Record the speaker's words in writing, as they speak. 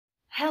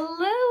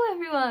Hello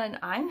everyone,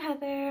 I'm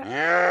Heather.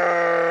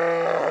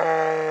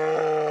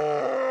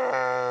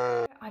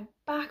 I'm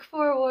back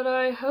for what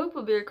I hope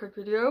will be a quick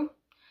video.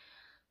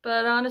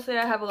 But honestly,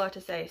 I have a lot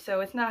to say, so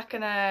it's not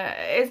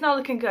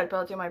looking good, but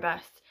I'll do my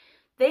best.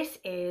 This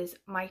is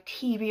my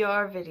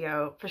TBR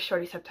video for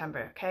Shorty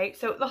September, okay?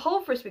 So the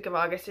whole first week of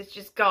August is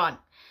just gone.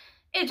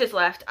 It just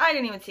left. I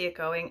didn't even see it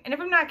going. And if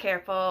I'm not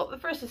careful, the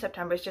 1st of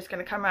September is just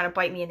going to come around and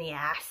bite me in the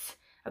ass,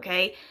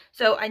 okay?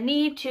 So I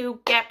need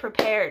to get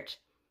prepared.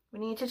 We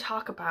need to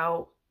talk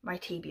about my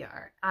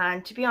TBR.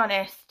 And to be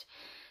honest,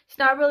 it's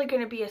not really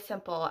going to be as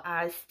simple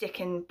as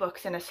sticking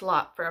books in a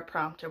slot for a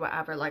prompt or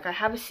whatever. Like, I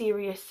have a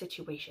serious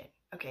situation,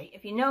 okay?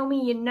 If you know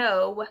me, you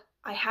know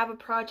I have a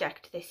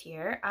project this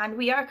year and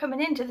we are coming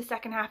into the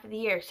second half of the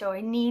year, so I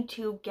need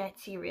to get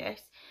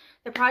serious.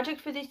 The project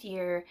for this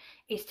year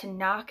is to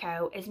knock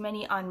out as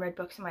many unread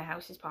books in my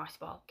house as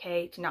possible,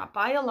 okay? To not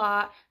buy a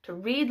lot, to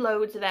read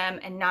loads of them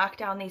and knock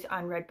down these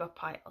unread book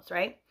piles,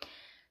 right?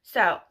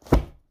 So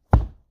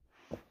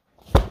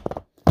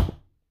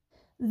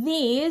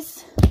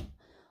these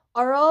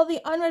are all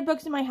the unread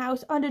books in my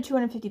house under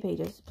 250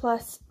 pages,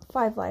 plus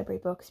 5 library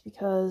books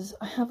because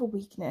I have a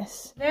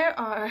weakness. There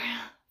are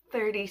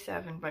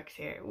 37 books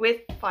here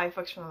with 5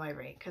 books from the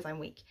library because I'm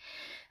weak.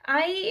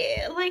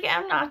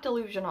 I'm not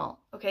delusional,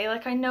 okay?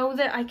 Like, I know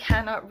that I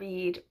cannot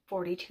read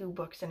 42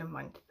 books in a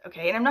month,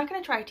 okay? And I'm not going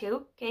to try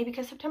to, okay?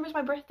 Because September's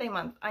my birthday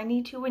month. I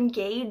need to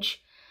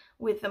engage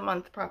with the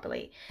month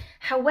properly.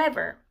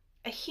 However,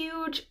 a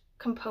huge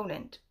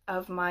component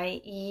of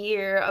my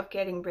year of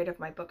getting rid of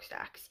my book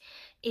stacks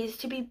is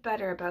to be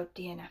better about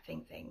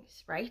DNFing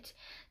things, right?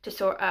 To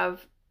sort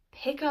of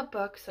pick up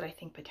books that I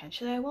think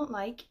potentially I won't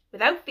like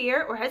without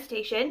fear or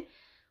hesitation,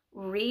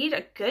 read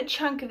a good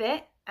chunk of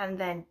it, and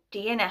then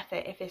DNF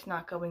it if it's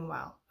not going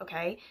well,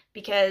 okay?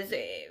 Because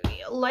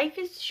life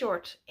is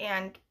short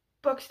and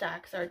book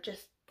stacks are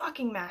just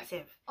fucking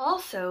massive.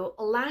 Also,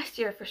 last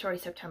year for Shorty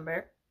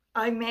September,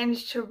 I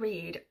managed to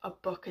read a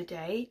book a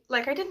day.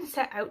 Like, I didn't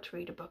set out to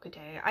read a book a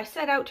day. I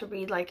set out to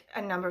read like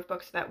a number of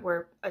books that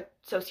were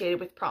associated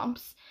with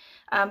prompts.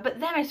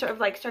 But then I sort of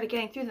like started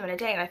getting through them in a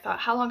day and I thought,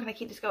 how long can I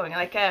keep this going?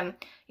 Like, you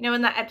know,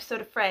 in that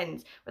episode of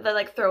Friends where they're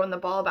like throwing the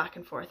ball back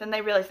and forth and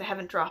they realize they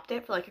haven't dropped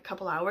it for like a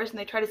couple hours and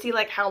they try to see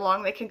like how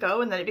long they can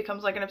go and then it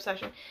becomes like an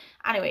obsession.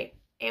 Anyway,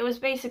 it was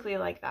basically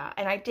like that.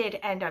 And I did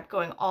end up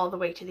going all the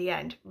way to the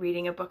end,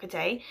 reading a book a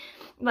day.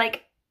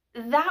 Like,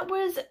 that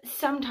was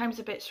sometimes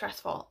a bit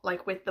stressful,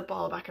 like with the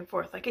ball back and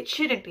forth. Like, it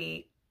shouldn't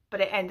be,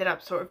 but it ended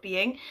up sort of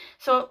being.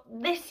 So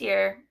this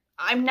year,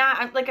 I'm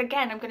going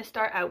to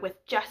start out with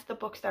just the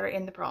books that are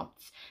in the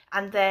prompts.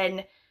 And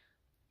then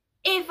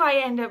if I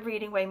end up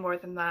reading way more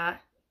than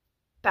that,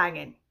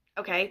 banging,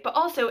 okay? But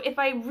also, if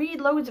I read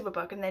loads of a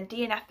book and then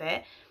DNF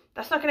it,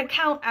 that's not going to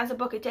count as a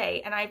book a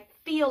day. And I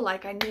feel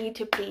like I need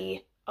to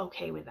be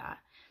okay with that.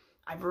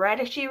 I've read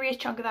a serious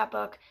chunk of that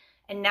book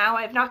and now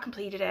I've not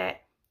completed it.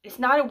 It's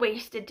not a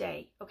wasted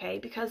day, okay?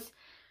 Because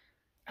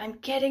I'm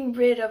getting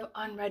rid of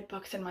unread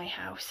books in my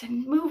house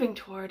and moving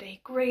toward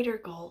a greater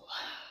goal.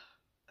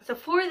 So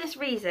for this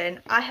reason,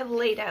 I have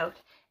laid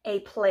out a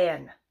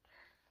plan,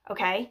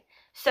 okay?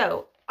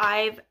 So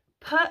I've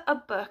put a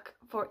book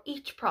for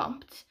each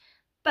prompt,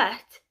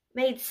 but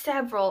made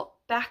several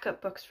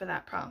backup books for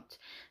that prompt.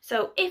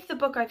 So if the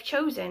book I've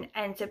chosen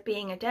ends up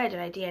being a dead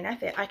and I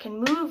DNF it, I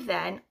can move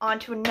then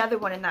onto another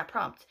one in that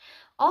prompt.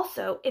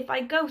 Also, if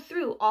I go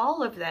through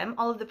all of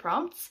the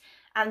prompts,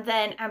 and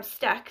then I'm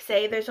stuck,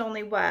 say there's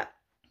only,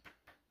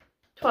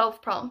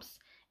 12 prompts.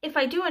 If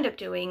I do end up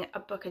doing a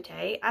book a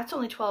day, that's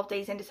only 12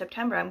 days into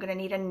September, I'm going to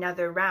need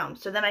another round.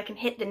 So then I can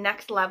hit the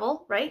next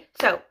level, right?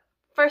 So,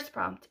 first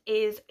prompt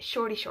is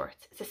Shorty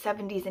Shorts. It's a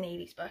 70s and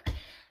 80s book.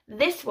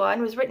 This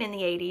one was written in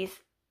the 80s,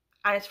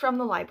 and it's from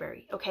the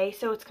library, okay?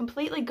 So it's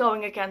completely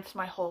going against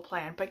my whole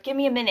plan, but give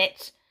me a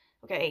minute,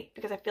 okay,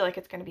 because I feel like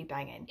it's going to be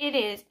banging. It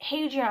is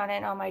Hey Gianna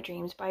and All My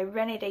Dreams by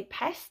René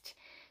Pest.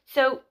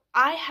 So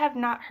I have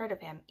not heard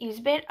of him. He's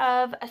a bit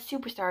of a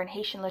superstar in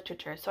Haitian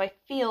literature, so I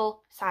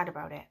feel sad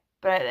about it.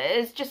 But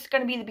it's just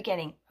going to be the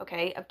beginning,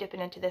 okay, of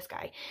dipping into this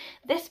guy.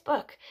 This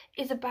book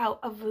is about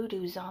a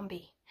voodoo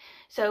zombie.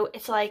 So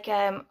it's like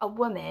a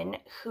woman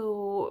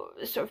who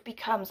sort of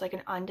becomes like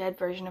an undead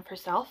version of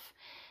herself.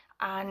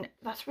 And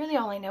that's really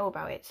all I know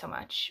about it so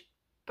much.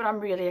 But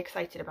I'm really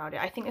excited about it.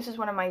 I think this is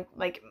one of my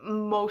like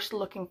most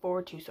looking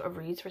forward to sort of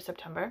reads for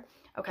September.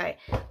 Okay,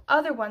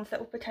 other ones that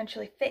will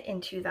potentially fit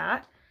into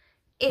that,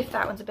 if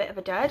that one's a bit of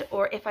a dud,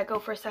 or if I go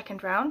for a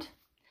second round,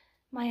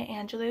 Maya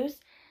Angelou's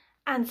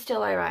and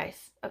Still I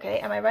Rise. Okay,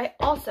 am I right?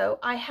 Also,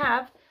 I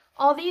have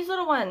all these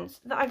little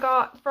ones that I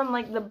got from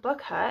like the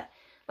book hut,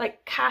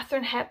 like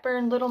Katharine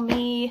Hepburn, Little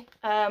Me,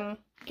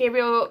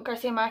 Gabriel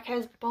Garcia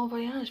Marquez, Bon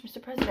Voyage,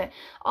 Mr. President.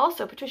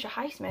 Also, Patricia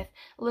Highsmith,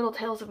 Little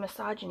Tales of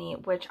Misogyny,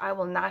 which I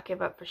will not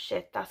give up for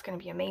shit. That's going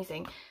to be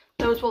amazing.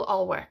 Those will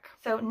all work.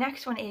 So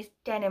next one is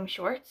Denim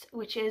Shorts,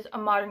 which is a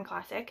modern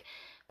classic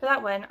For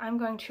that one, I'm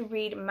going to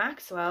read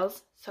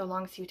Maxwell's So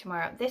Long, See You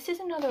Tomorrow. This is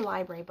another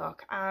library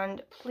book,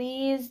 and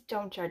please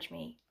don't judge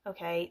me,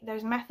 okay?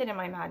 There's method in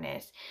my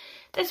madness.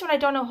 This one I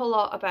don't know a whole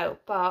lot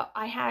about, but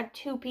I had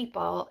 2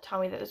 people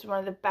tell me that this was one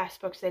of the best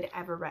books they'd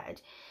ever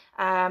read.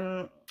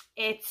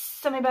 It's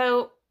something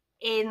about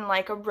in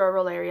like a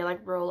rural area,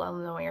 like rural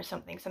Illinois or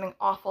something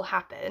awful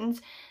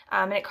happens,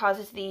 and it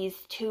causes these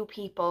 2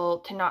 people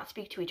to not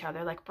speak to each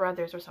other, like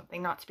brothers or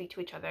something, not speak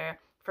to each other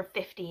for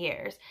 50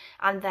 years,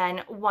 and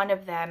then one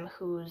of them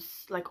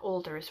who's like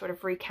older is sort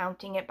of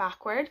recounting it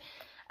backward.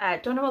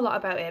 Don't know a lot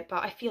about it,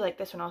 but I feel like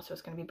this one also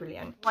is going to be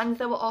brilliant. Ones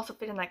that will also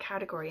fit in that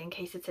category in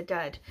case it's a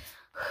dud.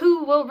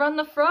 Who Will Run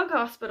the Frog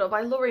Hospital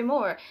by Laurie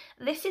Moore.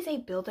 This is a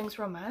buildings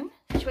romance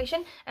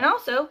situation, and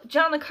also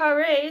John le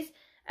Carré's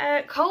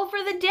Call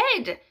for the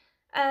Dead,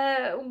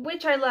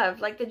 which I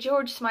love, like the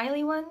George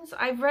Smiley ones.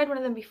 I've read one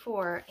of them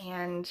before,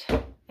 and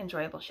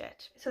enjoyable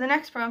shit. So the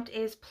next prompt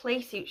is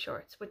Playsuit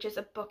Shorts, which is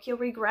a book you'll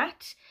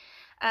regret.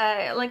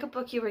 Like a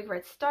book you'll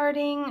regret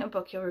starting, a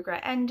book you'll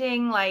regret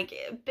ending, like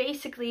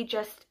basically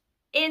just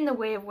in the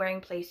way of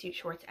wearing playsuit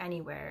shorts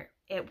anywhere,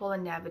 it will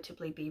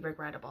inevitably be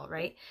regrettable,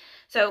 right?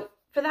 So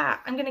for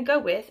that, I'm going to go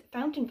with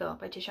Fountainville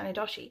by Tishani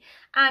Doshi.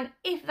 And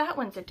if that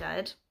one's a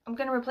dud, I'm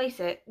going to replace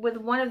it with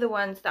one of the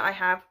ones that I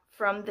have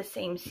from the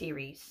same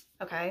series,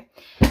 okay?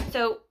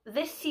 So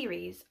this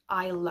series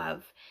I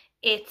love.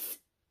 It's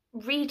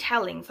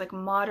retellings, like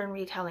modern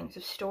retellings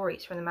of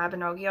stories from the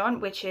Mabinogion,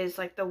 which is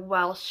like the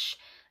Welsh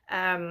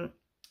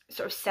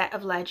sort of set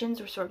of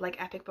legends, or sort of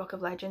like epic book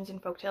of legends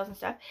and folktales and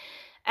stuff.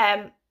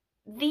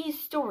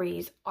 These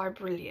stories are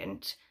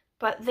brilliant,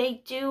 but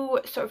they do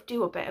sort of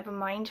do a bit of a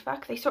mind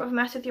fuck. They sort of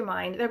mess with your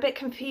mind. They're a bit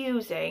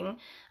confusing,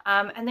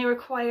 and they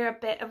require a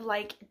bit of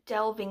like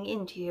delving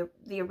into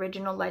the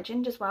original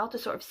legend as well to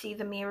sort of see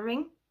the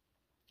mirroring.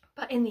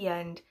 But in the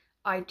end,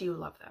 I do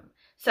love them.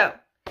 So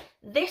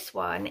this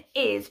one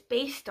is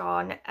based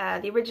on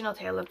the original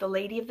tale of the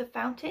Lady of the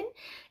Fountain,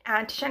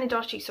 and Tishani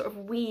Doshi sort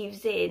of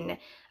weaves in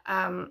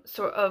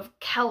sort of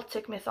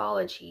Celtic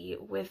mythology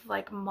with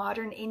like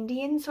modern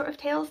Indian sort of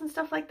tales and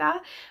stuff like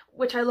that,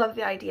 which I love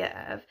the idea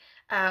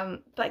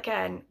of. But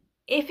again,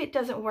 if it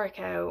doesn't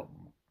work out,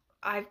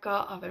 I've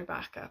got other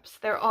backups.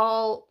 They're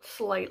all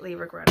slightly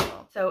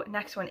regrettable. So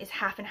next one is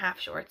Half and Half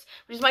Shorts,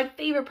 which is my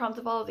favorite prompt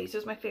of all of these. It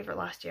was my favorite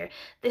last year.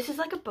 This is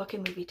like a book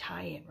and movie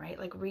tie-in, right?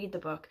 Like read the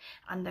book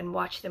and then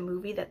watch the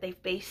movie that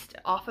they've based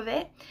off of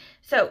it.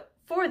 So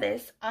for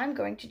this, I'm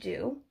going to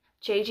do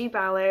J.G.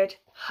 Ballard,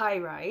 High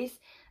Rise.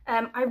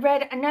 I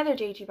read another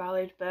J.G.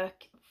 Ballard book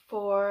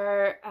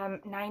for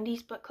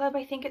 90s book club,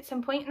 I think, at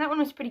some point, and that one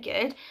was pretty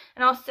good.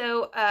 And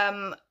also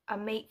a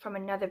mate from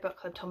another book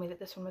club told me that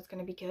this one was going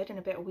to be good and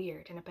a bit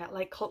weird and a bit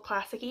like cult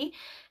classic-y.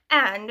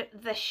 And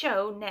the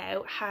show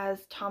now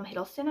has Tom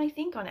Hiddleston, I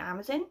think, on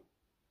Amazon.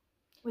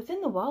 Within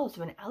the walls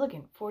of an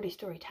elegant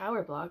 40-story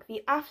tower block,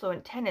 the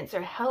affluent tenants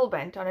are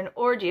hell-bent on an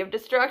orgy of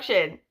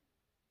destruction.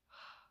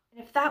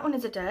 And if that one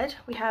is a dud,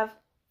 we have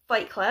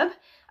Fight Club.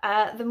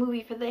 The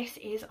movie for this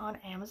is on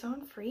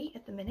Amazon, free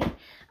at the minute.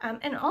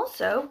 And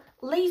also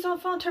Les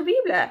Enfants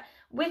Terribles,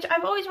 which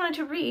I've always wanted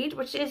to read,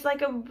 which is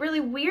like a really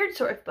weird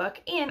sort of book,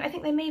 and I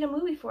think they made a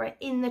movie for it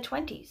in the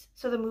 20s.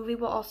 So the movie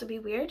will also be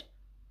weird.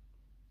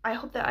 I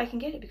hope that I can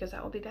get it because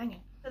that will be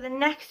banging. So the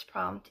next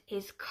prompt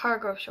is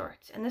Cargo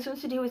Shorts, and this one's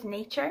to do with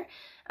nature.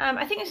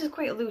 I think this is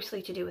quite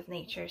loosely to do with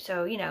nature.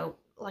 So, you know,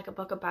 like a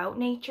book about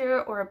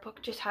nature, or a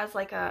book just has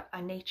like a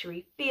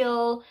naturey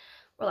feel,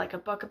 or like a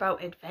book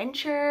about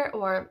adventure,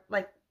 or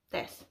like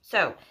this.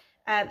 So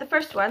the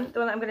first one, the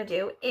one that I'm going to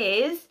do,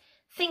 is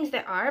Things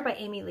That Are by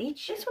Amy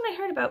Leach. This one I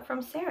heard about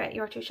from Sarah at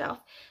Your Two Shelf.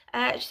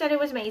 She said it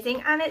was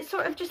amazing, and it's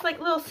sort of just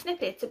like little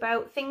snippets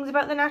about things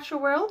about the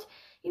natural world,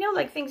 you know,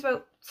 like things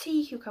about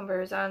sea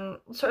cucumbers and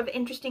sort of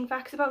interesting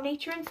facts about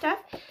nature and stuff.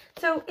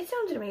 So it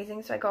sounded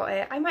amazing, so I got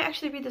it. I might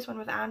actually read this one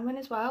with Anwen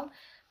as well.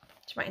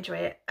 She might enjoy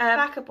it.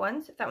 Backup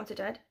ones, if that one's a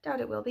dud.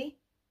 Doubt it will be,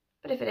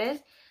 but if it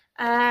is,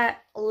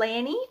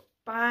 Laney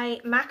by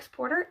Max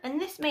Porter, and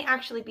this may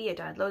actually be a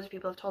dud. Loads of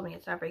people have told me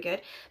it's not very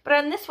good, but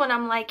on this one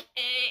I'm like,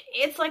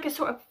 it's like a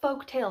sort of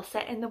folk tale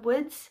set in the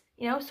woods,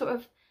 you know, sort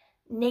of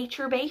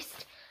nature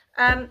based.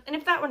 And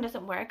if that one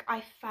doesn't work,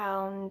 I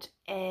found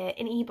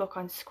an ebook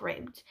on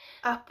Scribd,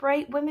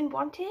 Upright Women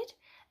Wanted,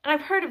 and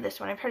I've heard of this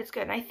one. I've heard it's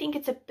good, and I think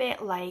it's a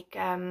bit like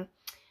a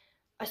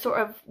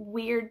sort of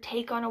weird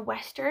take on a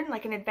western,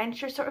 like an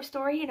adventure sort of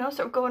story, you know,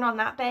 sort of going on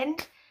that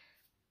bend.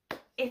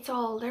 It's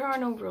all, there are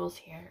no rules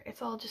here.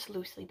 It's all just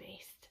loosely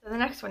based. So the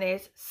next one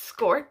is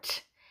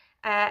Skorts.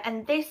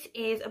 And this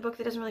is a book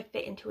that doesn't really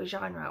fit into a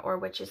genre, or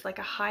which is like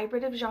a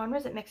hybrid of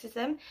genres that mixes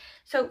them.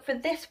 So for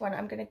this one,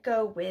 I'm going to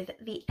go with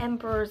The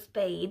Emperor's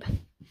Babe,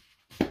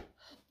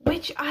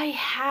 which I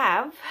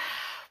have,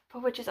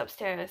 but which is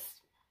upstairs.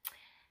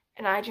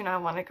 And I do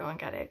not want to go and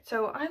get it.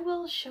 So I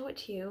will show it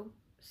to you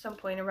some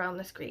point around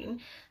the screen.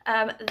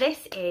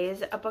 This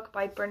is a book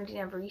by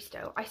Bernardina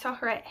Evaristo. I saw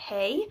her at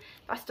Hay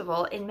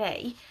Festival in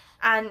May,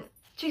 and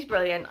she's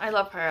brilliant. I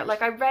love her.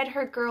 Like, I read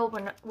her Girl,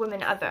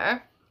 Woman,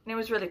 Other, and it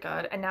was really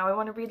good, and now I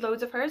want to read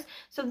loads of hers.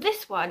 So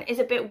this one is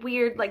a bit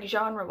weird, like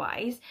genre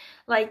wise.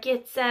 Like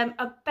it's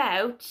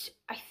about,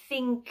 I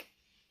think,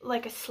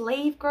 like a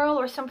slave girl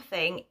or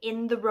something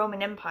in the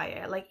Roman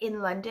Empire, like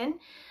in London,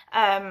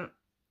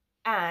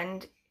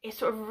 and it's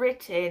sort of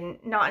written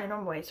not in a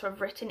normal way, it's sort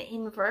of written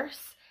in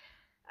verse,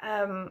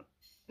 and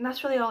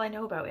that's really all I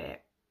know about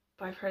it,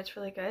 but I've heard it's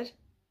really good,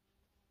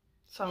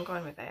 so I'm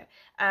going with it.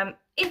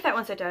 If that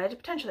one's a dud,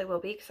 potentially will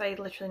be, because I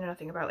literally know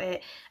nothing about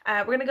it.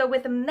 We're gonna go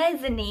with The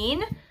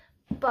Mezzanine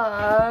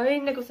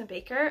by Nicholson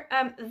Baker.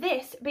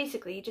 This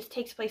basically just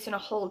takes place in a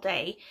whole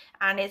day,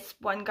 and it's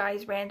one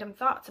guy's random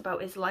thoughts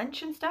about his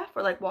lunch and stuff,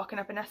 or like walking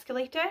up an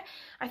escalator.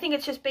 I think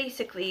it's just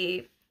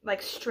basically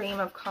like stream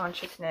of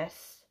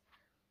consciousness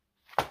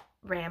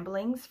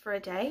ramblings for a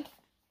day.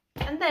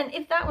 And then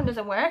if that one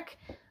doesn't work,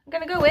 I'm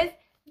gonna go with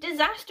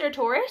Disaster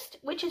Tourist,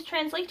 which is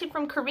translated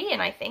from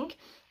Korean, I think,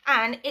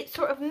 and it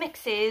sort of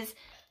mixes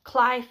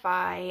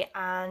cli-fi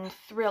and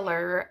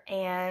thriller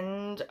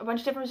and a bunch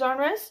of different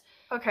genres.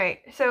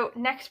 Okay, so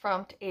next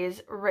prompt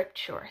is Ripped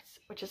Shorts,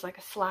 which is like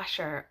a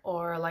slasher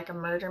or like a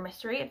murder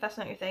mystery, if that's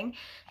not your thing.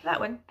 For that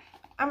one,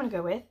 I'm gonna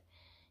go with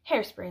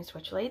Hairspray and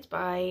Switchblades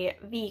by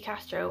V.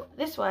 Castro.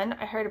 This one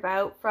I heard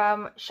about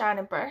from Sian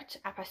and Bert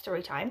at Past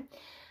Storytime.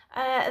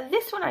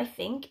 This one I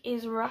think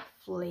is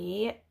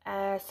roughly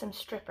some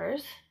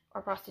strippers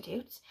or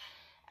prostitutes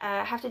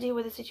have to deal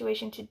with a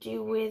situation to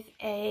do with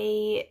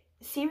a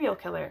serial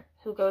killer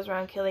who goes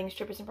around killing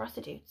strippers and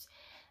prostitutes.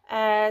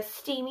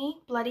 Steamy,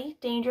 bloody,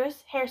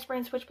 dangerous, hairspray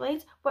and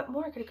switchblades. What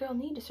more could a girl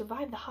need to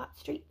survive the hot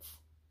streets?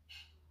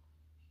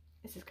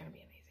 This is going to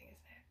be amazing,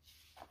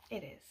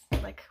 isn't it? It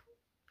is. Like,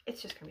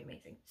 it's just going to be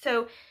amazing.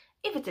 So,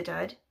 if it's a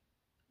dud,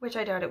 which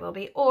I doubt it will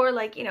be, or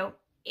like, you know,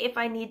 if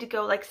I need to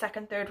go like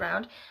second, third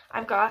round,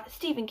 I've got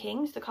Stephen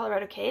King's The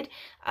Colorado Kid,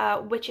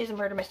 which is a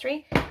murder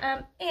mystery,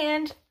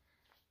 and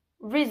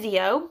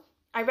Rizzio.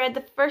 I read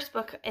the first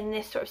book in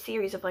this sort of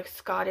series of like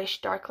Scottish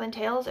Darkland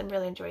tales and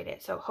really enjoyed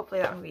it, so hopefully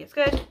that one will be as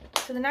good.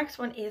 So the next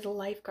one is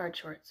Lifeguard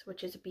Shorts,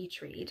 which is a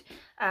beach read.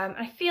 And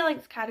I feel like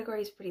this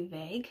category is pretty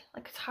vague.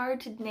 Like it's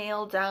hard to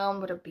nail down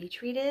what a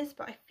beach read is,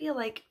 but I feel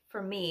like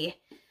for me,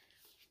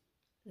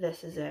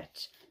 this is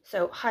it.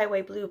 So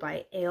Highway Blue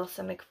by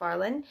Ailsa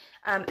McFarlane.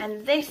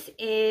 And this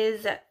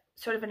is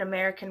sort of an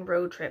American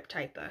road trip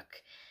type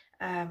book.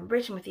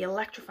 Written with the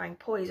electrifying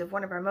poise of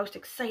one of our most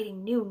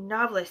exciting new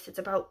novelists. It's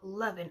about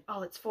love in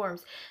all its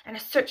forms and a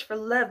search for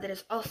love that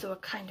is also a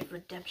kind of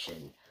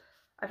redemption.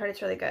 I've heard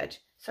it's really good,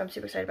 so I'm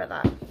super excited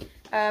about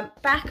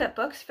that. Backup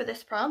books for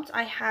this prompt,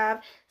 I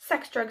have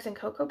Sex, Drugs and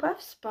Cocoa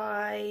Puffs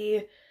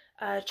by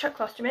Chuck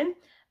Klosterman.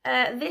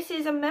 This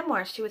is a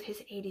memoir to do with his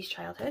 80s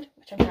childhood,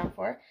 which I'm down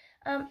for.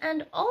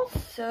 And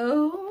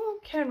also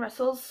Karen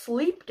Russell's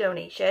Sleep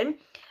Donation,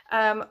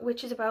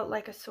 which is about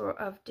like a sort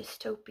of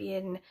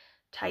dystopian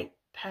type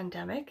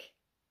pandemic,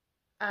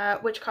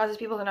 which causes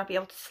people to not be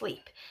able to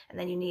sleep, and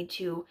then you need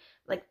to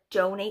like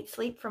donate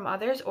sleep from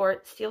others or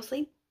steal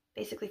sleep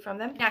basically from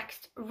them.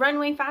 Next,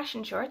 Runway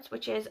Fashion Shorts,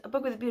 which is a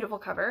book with a beautiful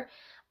cover.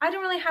 I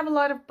don't really have a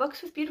lot of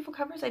books with beautiful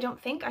covers, I don't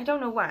think. I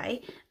don't know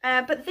why,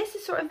 but this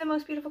is sort of the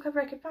most beautiful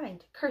cover I could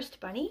find. Cursed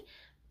Bunny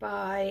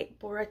by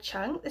Bora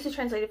Chung. This is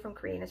translated from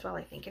Korean as well,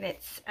 I think, and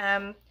it's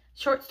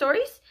short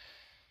stories.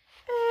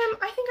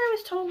 I think I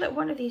was told that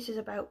one of these is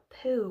about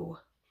poo,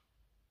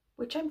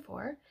 which I'm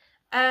for.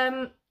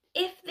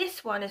 If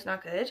this one is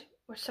not good,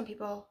 which some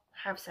people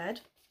have said,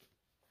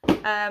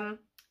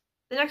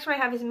 the next one I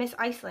have is Miss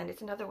Iceland.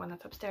 It's another one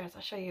that's upstairs.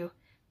 I'll show you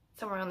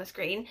somewhere on the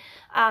screen.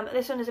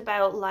 This one is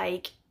about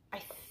like, I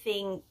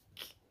think,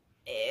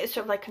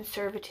 sort of like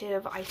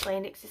conservative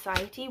Icelandic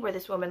society, where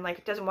this woman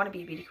like doesn't want to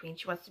be a beauty queen.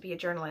 She wants to be a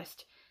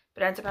journalist,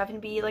 but ends up having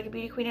to be like a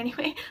beauty queen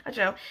anyway. I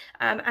don't know.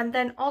 And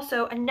then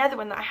also another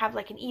one that I have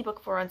like an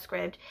ebook for on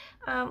Scribd,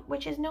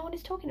 which is No One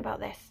Is Talking About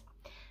This.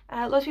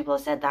 Lots of people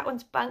have said that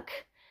one's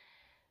bunk,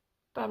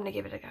 but I'm gonna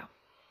give it a go.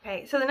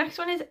 Okay, so the next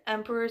one is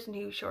Emperor's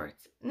New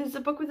Shorts. And this is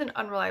a book with an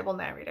unreliable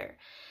narrator.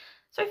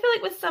 So I feel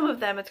like with some of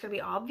them, it's gonna be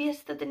obvious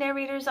that the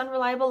narrator is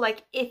unreliable,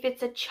 like if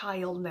it's a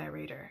child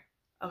narrator,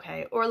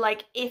 okay? Or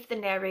like if the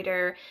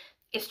narrator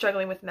is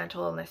struggling with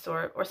mental illness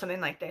or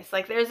something like this.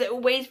 Like there's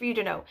ways for you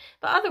to know.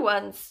 But other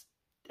ones,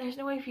 there's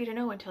no way for you to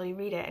know until you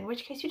read it, in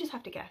which case you just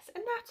have to guess,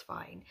 and that's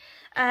fine.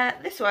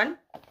 This one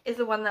is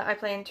the one that I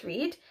plan to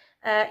read.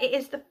 It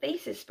is The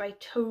Faces by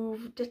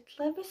Tove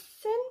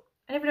Ditlevsen.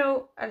 I never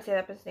know how to say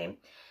that person's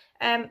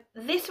name.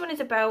 This one is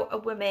about a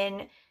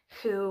woman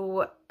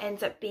who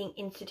ends up being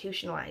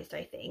institutionalized,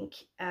 I think,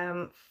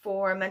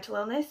 for mental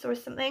illness or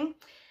something.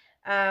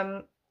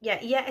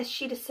 Yet as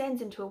she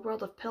descends into a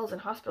world of pills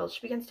and hospitals,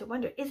 she begins to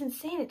wonder, is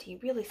insanity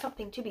really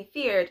something to be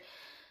feared?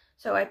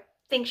 So I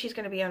think she's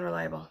going to be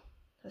unreliable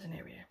as a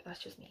narrator, but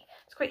that's just me.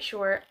 It's quite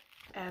short.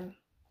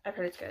 I've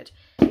heard it's good.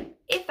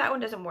 If that one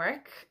doesn't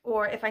work,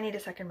 or if I need a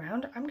second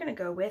round, I'm going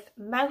to go with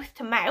Mouth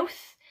to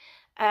Mouth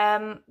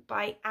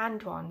by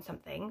Antoine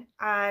something.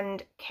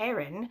 And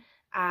Karen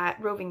at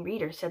Roving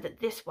Reader said that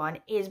this one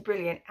is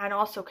brilliant and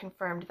also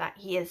confirmed that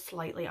he is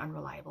slightly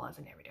unreliable as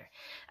a narrator.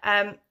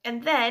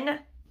 And then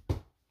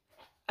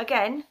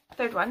again,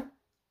 third one,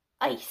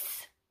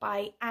 Ice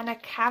by Anna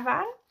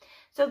Kavan.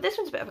 So this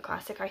one's a bit of a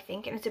classic, I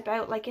think, and it's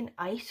about like an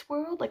ice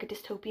world, like a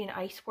dystopian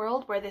ice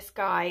world where this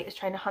guy is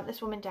trying to hunt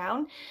this woman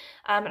down.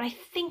 And I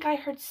think I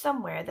heard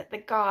somewhere that the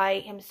guy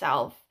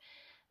himself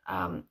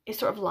is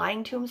sort of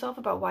lying to himself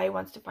about why he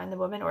wants to find the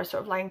woman, or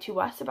sort of lying to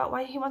us about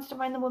why he wants to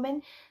find the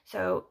woman.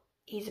 So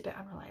he's a bit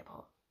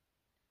unreliable,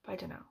 but I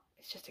don't know,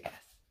 it's just a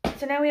guess.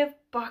 So now we have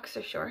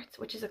Boxer Shorts,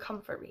 which is a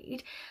comfort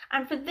read.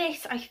 And for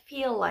this, I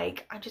feel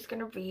like I'm just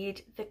going to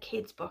read the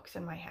kids' books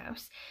in my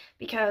house,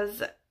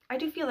 because I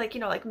do feel like, you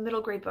know, like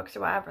middle grade books or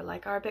whatever,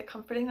 like are a bit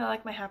comforting. They're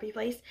like my happy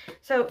place.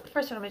 So the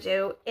first one I'm going to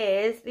do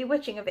is The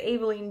Witching of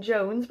Aveline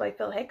Jones by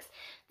Phil Hicks.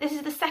 This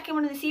is the second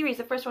one of the series.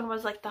 The first one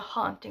was like The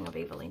Haunting of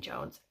Aveline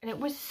Jones, and it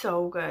was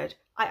so good.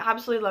 I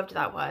absolutely loved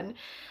that one.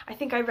 I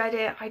think I read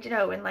it, I don't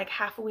know, in like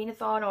half a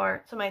week-a-thon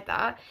or something like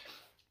that.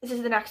 This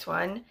is the next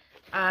one,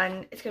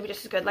 and it's going to be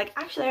just as good. Like,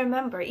 actually, I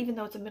remember, even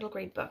though it's a middle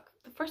grade book,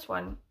 the first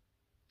one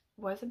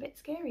was a bit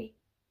scary.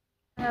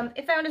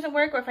 If that one doesn't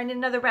work, or if I need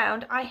another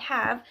round, I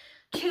have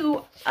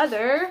two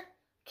other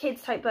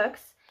kids type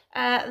books.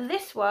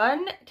 This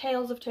one,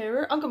 Tales of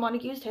Terror, Uncle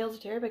Montague's Tales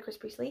of Terror by Chris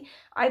Priestley,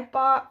 I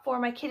bought for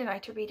my kid and I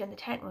to read in the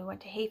tent when we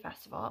went to Hay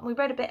Festival. And we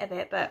read a bit of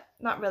it, but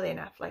not really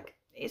enough. Like,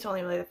 it's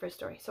only really the first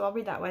story, so I'll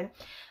read that one.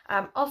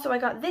 Also, I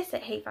got this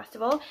at Hay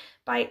Festival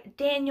by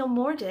Daniel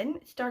Morden.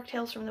 It's Dark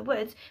Tales from the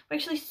Woods. We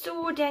actually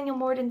saw Daniel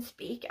Morden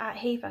speak at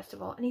Hay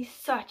Festival, and he's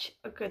such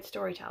a good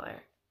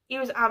storyteller. He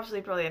was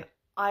absolutely brilliant.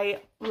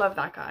 I love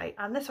that guy.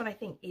 And this one I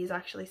think is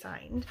actually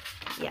signed.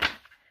 Yeah.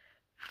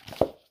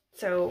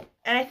 So,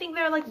 and I think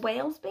they're like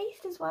Wales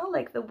based as well,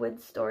 like the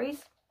Woods stories.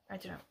 I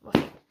don't know, we'll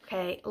see.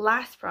 Okay,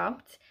 last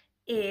prompt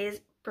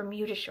is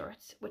Bermuda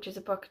Shorts, which is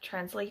a book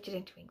translated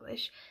into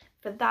English.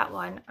 For that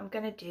one, I'm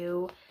going to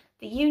do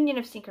The Union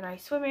of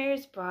Synchronized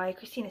Swimmers by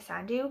Christina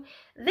Sandu.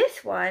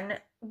 This one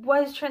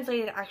was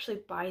translated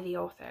actually by the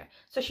author.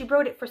 So she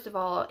wrote it first of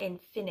all in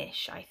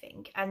Finnish, I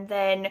think, and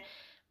then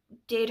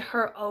did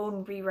her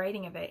own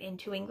rewriting of it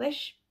into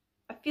English.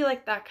 I feel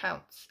like that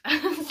counts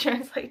as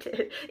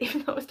translated,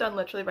 even though it was done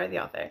literally by the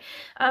author.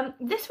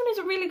 This one is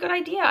a really good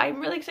idea.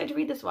 I'm really excited to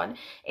read this one.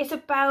 It's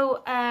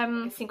about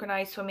a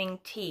synchronized swimming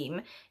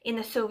team in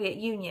the Soviet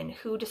Union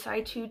who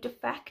decide to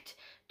defect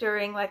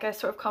during like a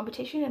sort of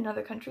competition in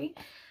another country.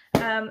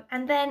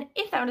 And then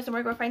if that one doesn't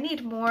work, or if I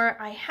need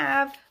more, I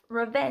have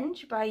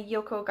Revenge by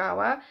Yoko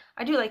Gawa.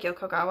 I do like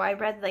Yoko Gawa. I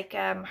read like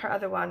her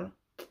other one,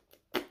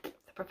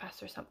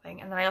 Professor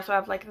something, and then I also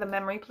have like The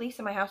Memory Police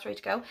in my house ready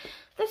to go.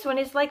 This one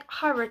is like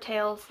horror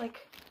tales,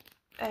 like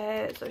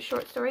so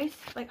short stories,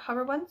 like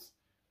horror ones,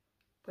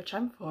 which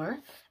I'm for.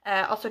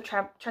 Also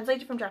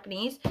translated from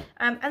Japanese.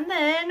 And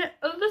then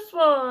this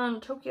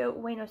one, Tokyo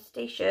Ueno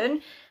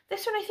Station.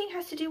 This one I think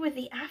has to do with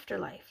the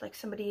afterlife, like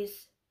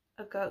somebody's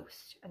a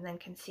ghost and then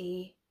can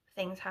see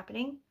things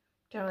happening.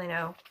 Don't really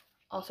know.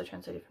 Also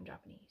translated from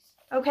Japanese.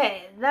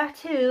 Okay,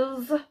 that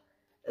is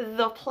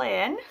the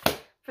plan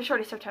for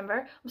Shorty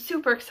September. I'm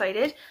super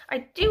excited. I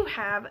do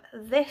have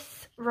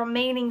this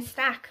remaining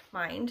stack,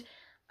 mind,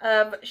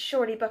 of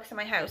Shorty books in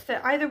my house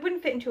that either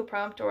wouldn't fit into a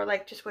prompt or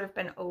like just would have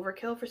been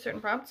overkill for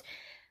certain prompts.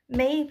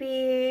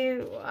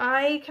 Maybe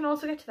I can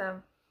also get to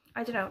them.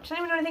 I don't know. Does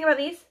anyone know anything about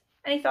these?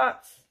 Any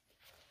thoughts?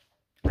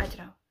 I don't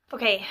know.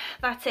 Okay,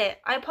 that's it.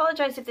 I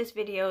apologize if this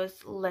video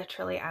is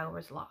literally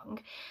hours long.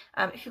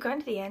 If you got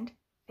into the end,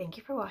 thank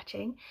you for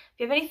watching. If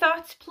you have any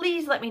thoughts,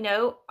 please let me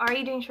know. Are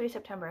you doing Shorty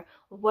September?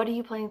 What are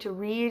you planning to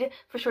read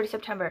for Shorty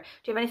September?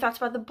 Do you have any thoughts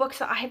about the books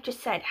that I have just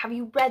said? Have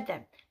you read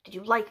them? Did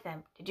you like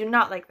them? Did you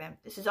not like them?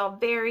 This is all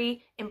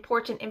very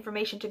important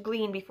information to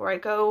glean before I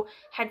go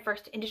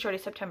headfirst into Shorty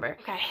September.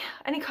 Okay,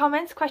 any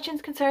comments,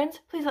 questions, concerns?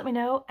 Please let me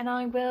know, and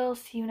I will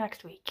see you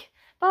next week.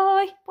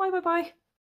 Bye! Bye, bye, bye.